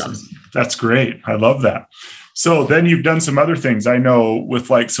 that's awesome. That's great. I love that. So then you've done some other things, I know, with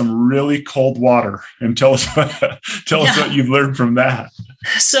like some really cold water. And tell us what you've learned from that.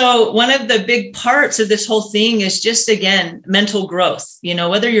 So one of the big parts of this whole thing is just, again, mental growth.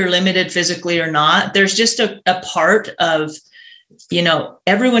 Whether you're limited physically or not, there's just a part of,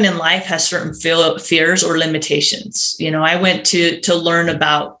 everyone in life has certain fears or limitations. I went to learn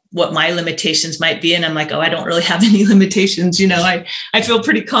about what my limitations might be. And I'm like, I don't really have any limitations. I feel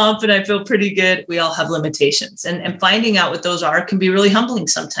pretty confident. I feel pretty good. We all have limitations. And finding out what those are can be really humbling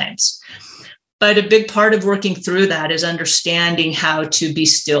sometimes. But a big part of working through that is understanding how to be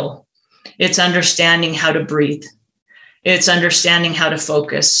still. It's understanding how to breathe. It's understanding how to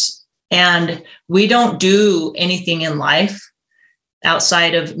focus. And we don't do anything in life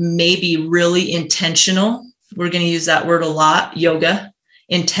outside of maybe really intentional. We're going to use that word a lot, yoga,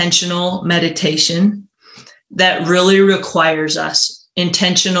 intentional meditation, that really requires us,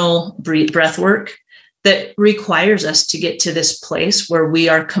 intentional breath work, that requires us to get to this place where we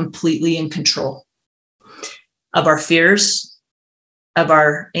are completely in control of our fears, of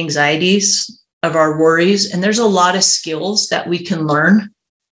our anxieties, of our worries. And there's a lot of skills that we can learn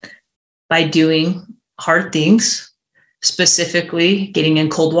by doing hard things, specifically getting in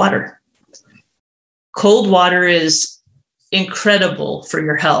cold water. Cold water is incredible for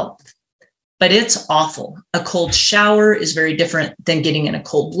your health, but it's awful. A cold shower is very different than getting in a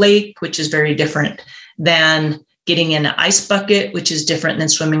cold lake, which is very different than getting in an ice bucket, which is different than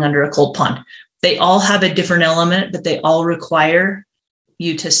swimming under a cold pond. They all have a different element, but they all require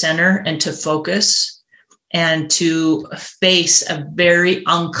you to center and to focus and to face a very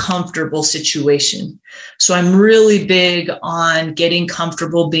uncomfortable situation. So I'm really big on getting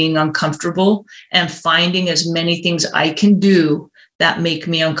comfortable, being uncomfortable, and finding as many things I can do that make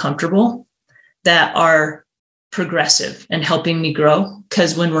me uncomfortable, that are progressive and helping me grow.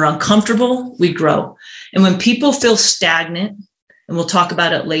 Because when we're uncomfortable, we grow. And when people feel stagnant, and we'll talk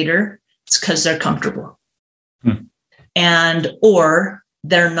about it later, it's because they're comfortable. or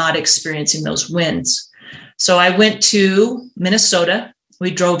they're not experiencing those winds. So I went to Minnesota.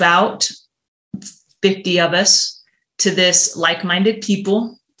 We drove out 50 of us to this like-minded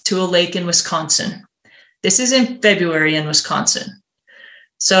people to a lake in Wisconsin. This is in February in Wisconsin.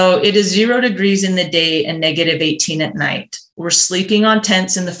 So it is 0 degrees in the day and negative 18 at night. We're sleeping on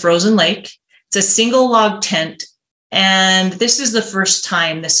tents in the frozen lake. It's a single log tent. And this is the first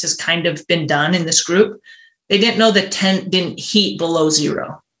time this has kind of been done in this group. They didn't know the tent didn't heat below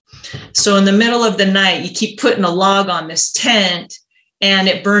 0. So in the middle of the night, you keep putting a log on this tent and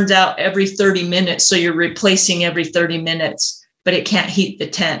it burns out every 30 minutes. So you're replacing every 30 minutes, but it can't heat the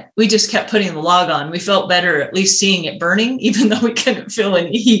tent. We just kept putting the log on. We felt better at least seeing it burning, even though we couldn't feel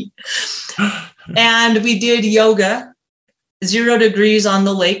any heat. And we did yoga, 0 degrees on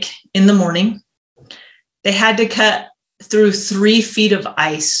the lake in the morning. They had to cut through 3 feet of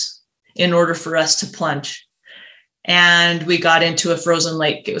ice in order for us to plunge. And we got into a frozen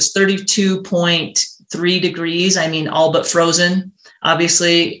lake. It was 32.3 degrees. I mean, all but frozen,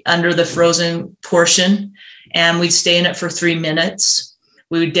 obviously under the frozen portion. And we'd stay in it for 3 minutes.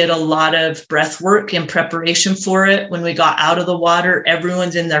 We did a lot of breath work in preparation for it. When we got out of the water,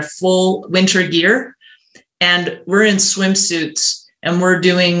 everyone's in their full winter gear and we're in swimsuits and we're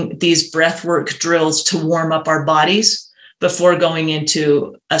doing these breath work drills to warm up our bodies before going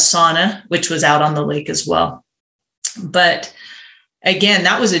into a sauna, which was out on the lake as well. But again,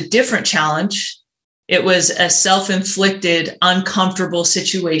 that was a different challenge. It was a self-inflicted, uncomfortable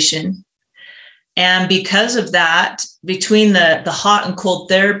situation. And because of that, between the hot and cold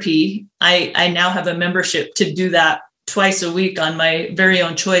therapy, I now have a membership to do that twice a week on my very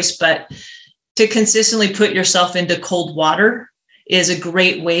own choice. But to consistently put yourself into cold water is a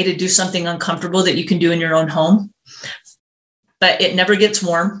great way to do something uncomfortable that you can do in your own home. But it never gets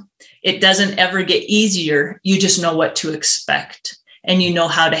warm. It doesn't ever get easier. You just know what to expect and you know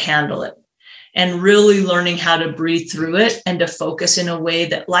how to handle it. And really learning how to breathe through it and to focus in a way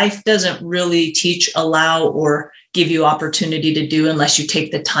that life doesn't really teach, allow, or give you opportunity to do unless you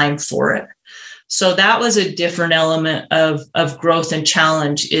take the time for it. So that was a different element of growth and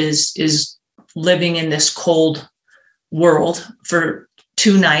challenge is living in this cold world for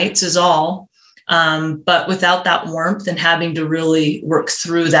 2 nights is all. But without that warmth and having to really work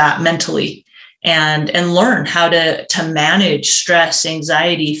through that mentally and learn how to manage stress,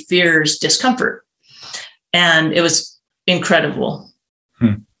 anxiety, fears, discomfort. And it was incredible.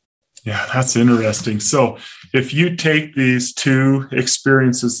 Yeah, that's interesting. So if you take these 2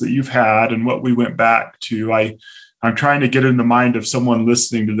 experiences that you've had and what we went back to, I'm trying to get in the mind of someone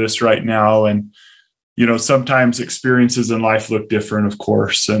listening to this right now. And, you know, sometimes experiences in life look different, of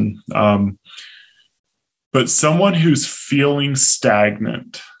course. And, but someone who's feeling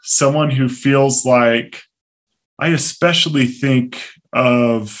stagnant, someone who feels like, I especially think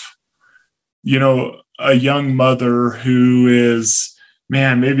of, you know, a young mother who is,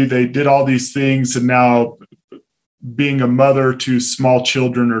 man, maybe they did all these things and now being a mother to small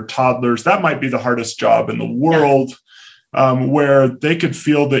children or toddlers, that might be the hardest job in the world, where they could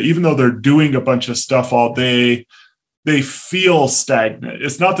feel that even though they're doing a bunch of stuff all day, they feel stagnant.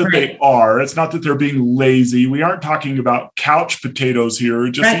 It's not that they are. It's not that they're being lazy. We aren't talking about couch potatoes here,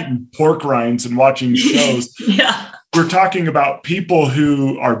 just eating pork rinds and watching shows. We're talking about people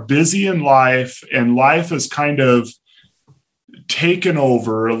who are busy in life and life is kind of taken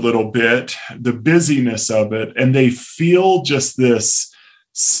over a little bit, the busyness of it, and they feel just this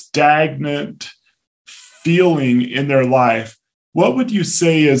stagnant feeling in their life. What would you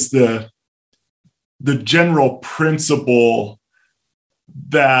say is the general principle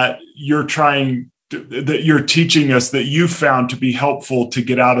that you're teaching us that you found to be helpful to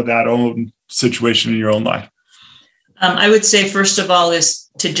get out of that own situation in your own life? I would say, first of all, is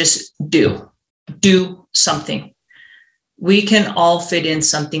to just do something. We can all fit in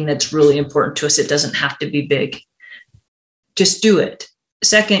something that's really important to us. It doesn't have to be big. Just do it.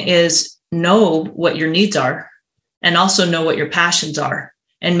 Second is know what your needs are and also know what your passions are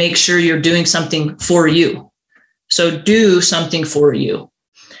and make sure you're doing something for you. So do something for you.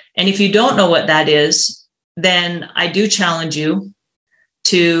 And if you don't know what that is, then I do challenge you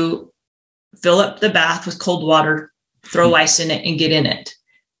to fill up the bath with cold water, throw ice in it and get in it.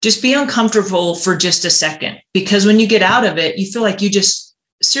 Just be uncomfortable for just a second, because when you get out of it, you feel like you just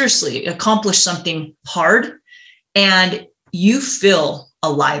seriously accomplished something hard and you feel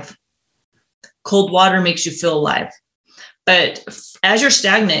alive. Cold water makes you feel alive. But as you're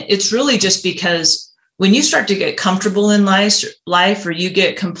stagnant, it's really just because when you start to get comfortable in life or you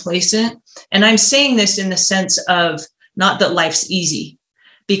get complacent, and I'm saying this in the sense of not that life's easy,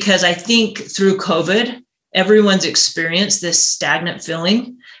 because I think through COVID, everyone's experienced this stagnant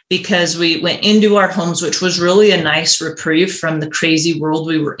feeling because we went into our homes, which was really a nice reprieve from the crazy world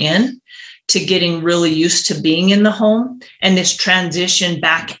we were in, to getting really used to being in the home. And this transition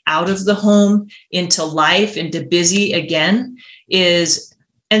back out of the home into life, into busy again is,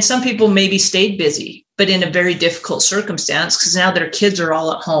 and some people maybe stayed busy, but in a very difficult circumstance because now their kids are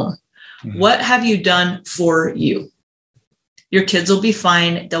all at home. Mm-hmm. What have you done for you? Your kids will be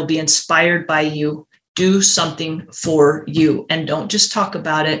fine. They'll be inspired by you. Do something for you, and don't just talk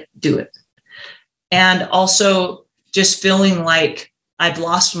about it, do it. And also just feeling like I've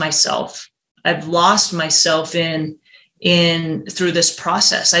lost myself. I've lost myself in through this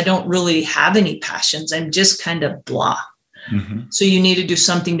process. I don't really have any passions. I'm just kind of blah. Mm-hmm. So you need to do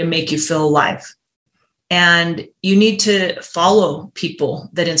something to make you feel alive. And you need to follow people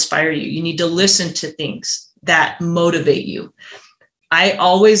that inspire you. You need to listen to things that motivate you. I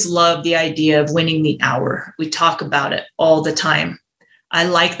always love the idea of winning the hour. We talk about it all the time. I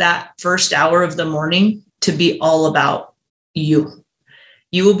like that first hour of the morning to be all about you.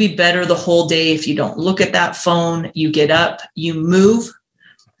 You will be better the whole day if you don't look at that phone. You get up, you move.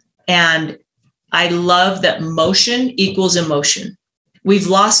 And I love that motion equals emotion. We've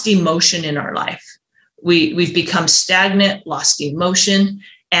lost emotion in our life. We've become stagnant, lost emotion,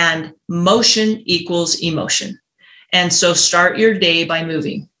 and motion equals emotion. And so start your day by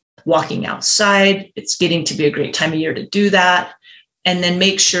moving, walking outside. It's getting to be a great time of year to do that. And then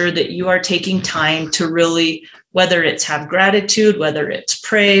make sure that you are taking time to really, whether it's have gratitude, whether it's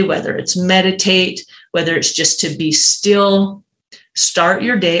pray, whether it's meditate, whether it's just to be still, start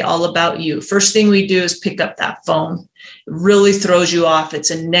your day all about you. First thing we do is pick up that phone. It really throws you off.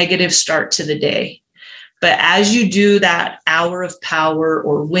 It's a negative start to the day. But as you do that hour of power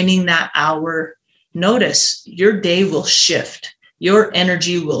or winning that hour, notice your day will shift. Your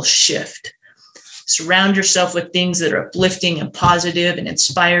energy will shift. Surround yourself with things that are uplifting and positive and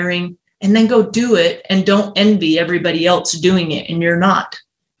inspiring, and then go do it. And don't envy everybody else doing it and you're not.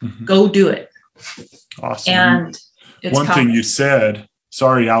 Mm-hmm. Go do it. Awesome. And it's one thing you said,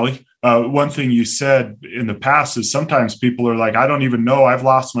 sorry, Alli, one thing you said in the past is sometimes people are like, I don't even know. I've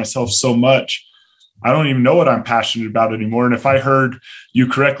lost myself so much. I don't even know what I'm passionate about anymore. And if I heard you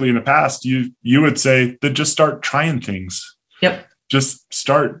correctly in the past, you would say that just start trying things. Yep. Just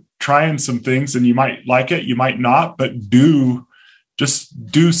start trying some things, and you might like it, you might not, but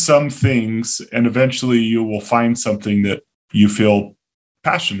just do some things, and eventually you will find something that you feel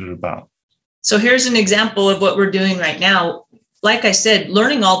passionate about. So here's an example of what we're doing right now. Like I said,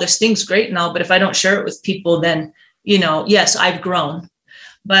 learning all this thing's great and all, but if I don't share it with people, then, yes, I've grown.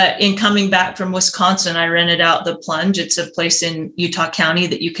 But in coming back from Wisconsin, I rented out the Plunge. It's a place in Utah County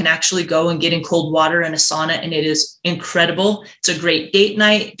that you can actually go and get in cold water and a sauna, and it is incredible. It's a great date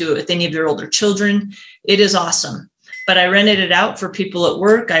night. Do it with any of your older children. It is awesome. But I rented it out for people at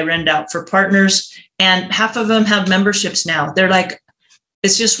work. I rented out for partners, and half of them have memberships now. They're like,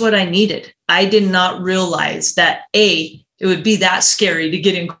 it's just what I needed. I did not realize that it would be that scary to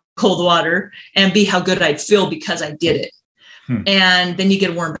get in cold water, and B, how good I'd feel because I did it. And then you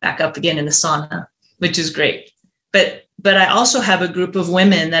get warmed back up again in the sauna, which is great. But I also have a group of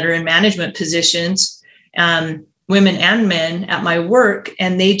women that are in management positions, women and men at my work,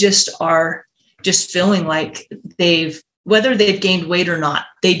 and they just are just feeling like whether they've gained weight or not,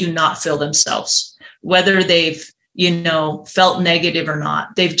 they do not feel themselves. Whether they've, felt negative or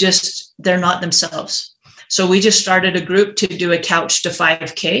not, they're not themselves. So we just started a group to do a couch to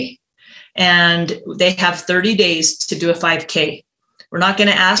 5K. And they have 30 days to do a 5K. We're not going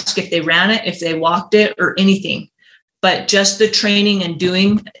to ask if they ran it, if they walked it, or anything, but just the training and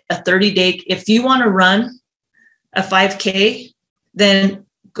doing a 30-day. If you want to run a 5K, then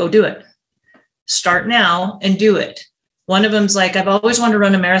go do it. Start now and do it. One of them's like, I've always wanted to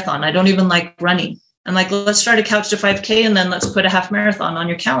run a marathon. I don't even like running. I'm like, let's start a couch to 5K, and then let's put a half marathon on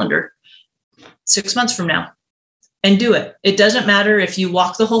your calendar 6 months from now. And do it. It doesn't matter if you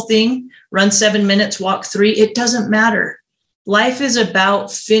walk the whole thing, run 7 minutes, walk 3. It doesn't matter. Life is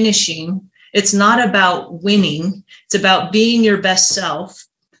about finishing. It's not about winning. It's about being your best self.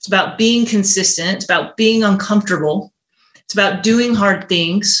 It's about being consistent. It's about being uncomfortable. It's about doing hard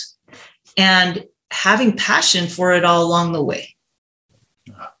things and having passion for it all along the way.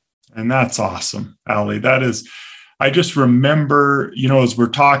 And that's awesome, Alli. I just remember, as we're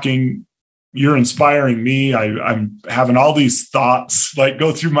talking, you're inspiring me. I'm having all these thoughts like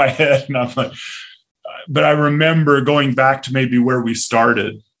go through my head, and I'm like, but I remember going back to maybe where we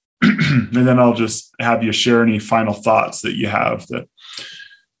started, and then I'll just have you share any final thoughts that you have. That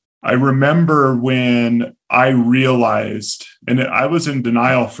I remember when I realized And I was in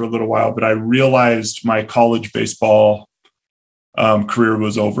denial for a little while, but I realized my college baseball career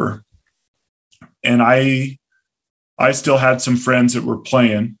was over. And I still had some friends that were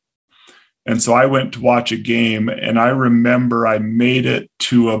playing. And so I went to watch a game, and I remember I made it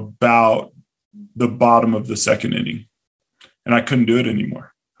to about the bottom of the second inning, and I couldn't do it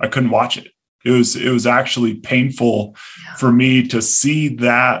anymore. I couldn't watch it. It was actually painful for me to see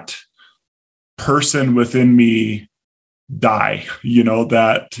that person within me die,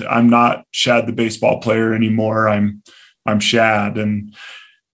 that I'm not Shad the baseball player anymore. I'm Shad. And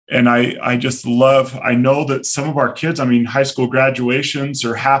I just love, I know that some of our kids, high school graduations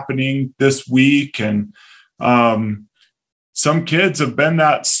are happening this week. And some kids have been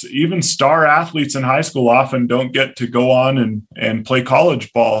that, even star athletes in high school often don't get to go on and play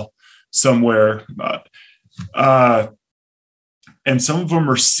college ball somewhere. And some of them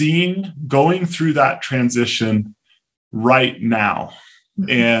are going through that transition right now.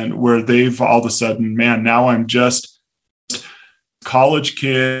 And where they've all of a sudden, man, now I'm just college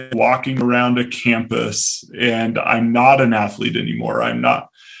kid walking around a campus, and I'm not an athlete anymore. I'm not.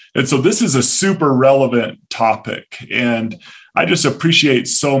 And so this is a super relevant topic. And I just appreciate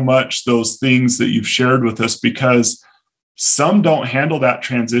so much those things that you've shared with us, because some don't handle that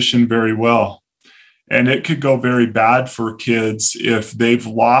transition very well. And it could go very bad for kids if they've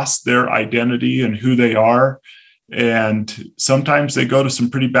lost their identity and who they are. And sometimes they go to some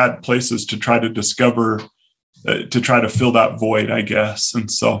pretty bad places to try to discover, to try to fill that void, I guess. And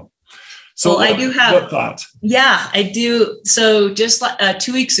so I do have what thoughts? Yeah, I do. So just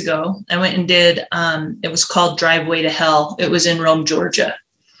 2 weeks ago, I went and did, it was called Driveway to Hell. It was in Rome, Georgia.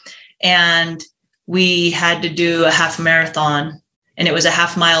 And we had to do a half marathon, and it was a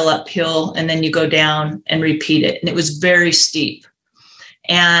half mile uphill, and then you go down and repeat it. And it was very steep.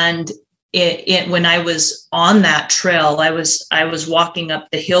 And when I was on that trail, I was walking up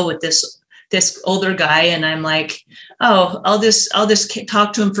the hill with this older guy, and I'm like, oh, I'll just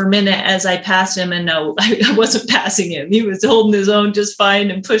talk to him for a minute as I pass him. And no, I wasn't passing him. He was holding his own just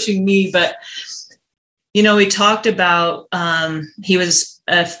fine and pushing me. But, he talked about, he was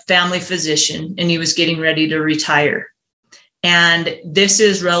a family physician, and he was getting ready to retire. And this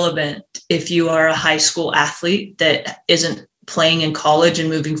is relevant if you are a high school athlete that isn't playing in college and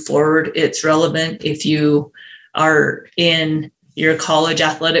moving forward. It's relevant if you are in your college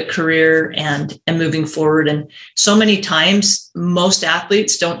athletic career and moving forward. And so many times, most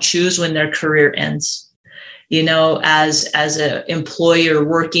athletes don't choose when their career ends. As an employer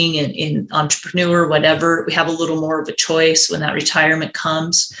working in entrepreneur, whatever, we have a little more of a choice when that retirement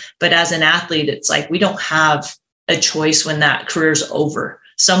comes. But as an athlete, it's like we don't have a choice when that career's over.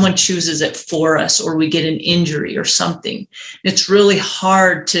 Someone chooses it for us, or we get an injury or something. It's really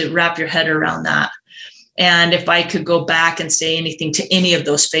hard to wrap your head around that. And if I could go back and say anything to any of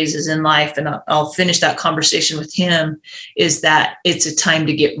those phases in life, and I'll finish that conversation with him, is that it's a time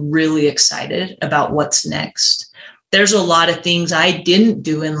to get really excited about what's next. There's a lot of things I didn't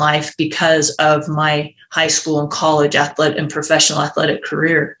do in life because of my high school and college athletic and professional athletic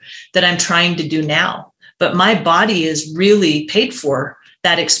career that I'm trying to do now. But my body is really paid for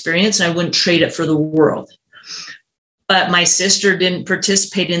that experience, and I wouldn't trade it for the world. But my sister didn't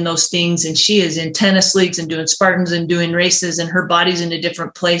participate in those things, and she is in tennis leagues and doing Spartans and doing races, and her body's in a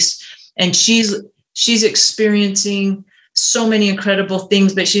different place. And she's experiencing so many incredible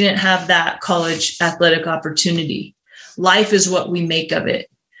things, but she didn't have that college athletic opportunity. Life is what we make of it.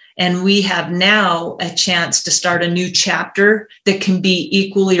 And we have now a chance to start a new chapter that can be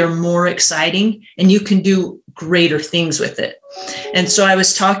equally or more exciting, and you can do greater things with it. And so I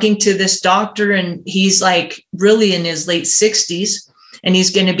was talking to this doctor, and he's like really in his late 60s, and he's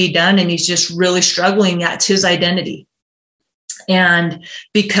going to be done, and he's just really struggling. That's his identity. And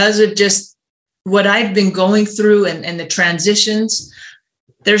because of just what I've been going through and the transitions,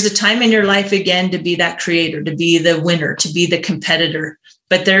 there's a time in your life again to be that creator, to be the winner, to be the competitor.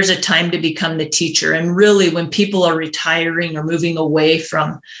 But there's a time to become the teacher. And really, when people are retiring or moving away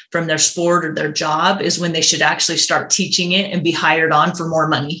from their sport or their job, is when they should actually start teaching it and be hired on for more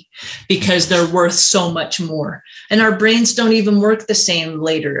money, because they're worth so much more. And our brains don't even work the same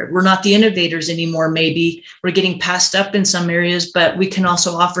later. We're not the innovators anymore. Maybe we're getting passed up in some areas, but we can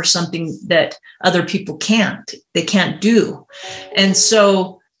also offer something that other people can't. They can't do. And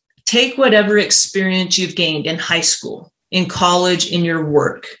so take whatever experience you've gained in high school, in college, in your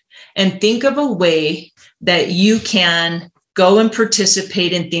work, and think of a way that you can go and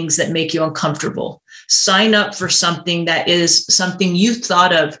participate in things that make you uncomfortable. Sign up for something that is something you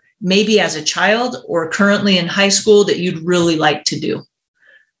thought of maybe as a child or currently in high school that you'd really like to do,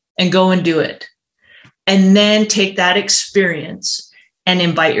 and go and do it. and then take that experience and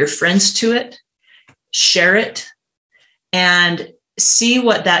invite your friends to it, share it, and see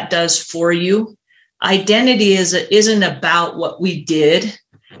what that does for you. Identity isn't about what we did.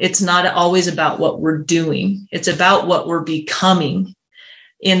 It's not always about what we're doing. It's about what we're becoming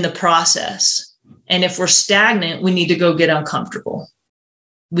in the process. And if we're stagnant, we need to go get uncomfortable.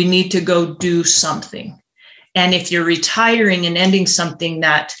 We need to go do something. And if you're retiring and ending something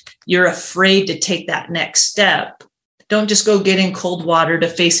that you're afraid to take that next step, don't just go get in cold water to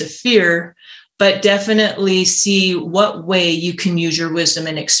face a fear, but definitely see what way you can use your wisdom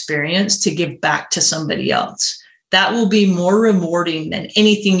and experience to give back to somebody else. That will be more rewarding than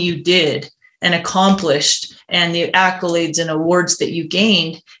anything you did and accomplished and the accolades and awards that you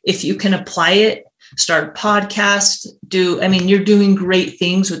gained. If you can apply it, start a podcast, you're doing great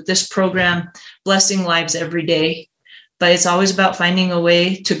things with this program, blessing lives every day, but it's always about finding a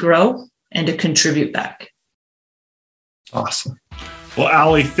way to grow and to contribute back. Awesome. Well,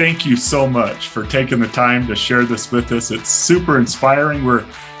 Alli, thank you so much for taking the time to share this with us. It's super inspiring. We're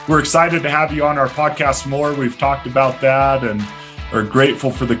excited to have you on our podcast more. We've talked about that and are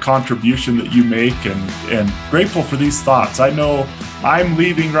grateful for the contribution that you make and grateful for these thoughts. I know I'm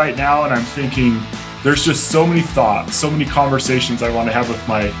leaving right now and I'm thinking there's just so many thoughts, so many conversations I want to have with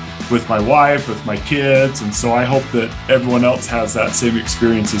my wife, with my kids. And so I hope that everyone else has that same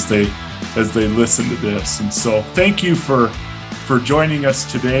experience as they listen to this. And so thank you for joining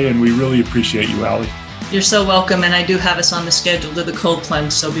us today, and we really appreciate you, Alli. You're so welcome, and I do have us on the schedule to the cold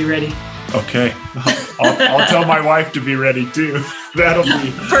plunge, so be ready. Okay. I'll tell my wife to be ready too. That'll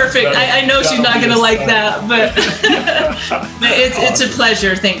be perfect. I know she's not going to like that, but it's a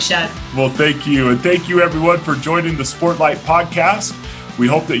pleasure. Thanks, Shad. Well, thank you. And thank you everyone for joining the Sportlight podcast. We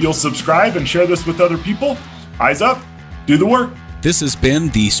hope that you'll subscribe and share this with other people. Eyes up, do the work. This has been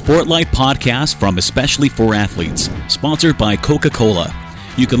the Sportlight podcast from Especially for Athletes, sponsored by Coca-Cola.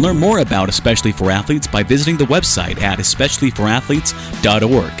 You can learn more about Especially for Athletes by visiting the website at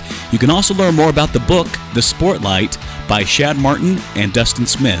especiallyforathletes.org. You can also learn more about the book, The Sportlight, by Shad Martin and Dustin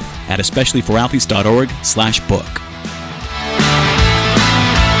Smith at especiallyforathletes.org/book.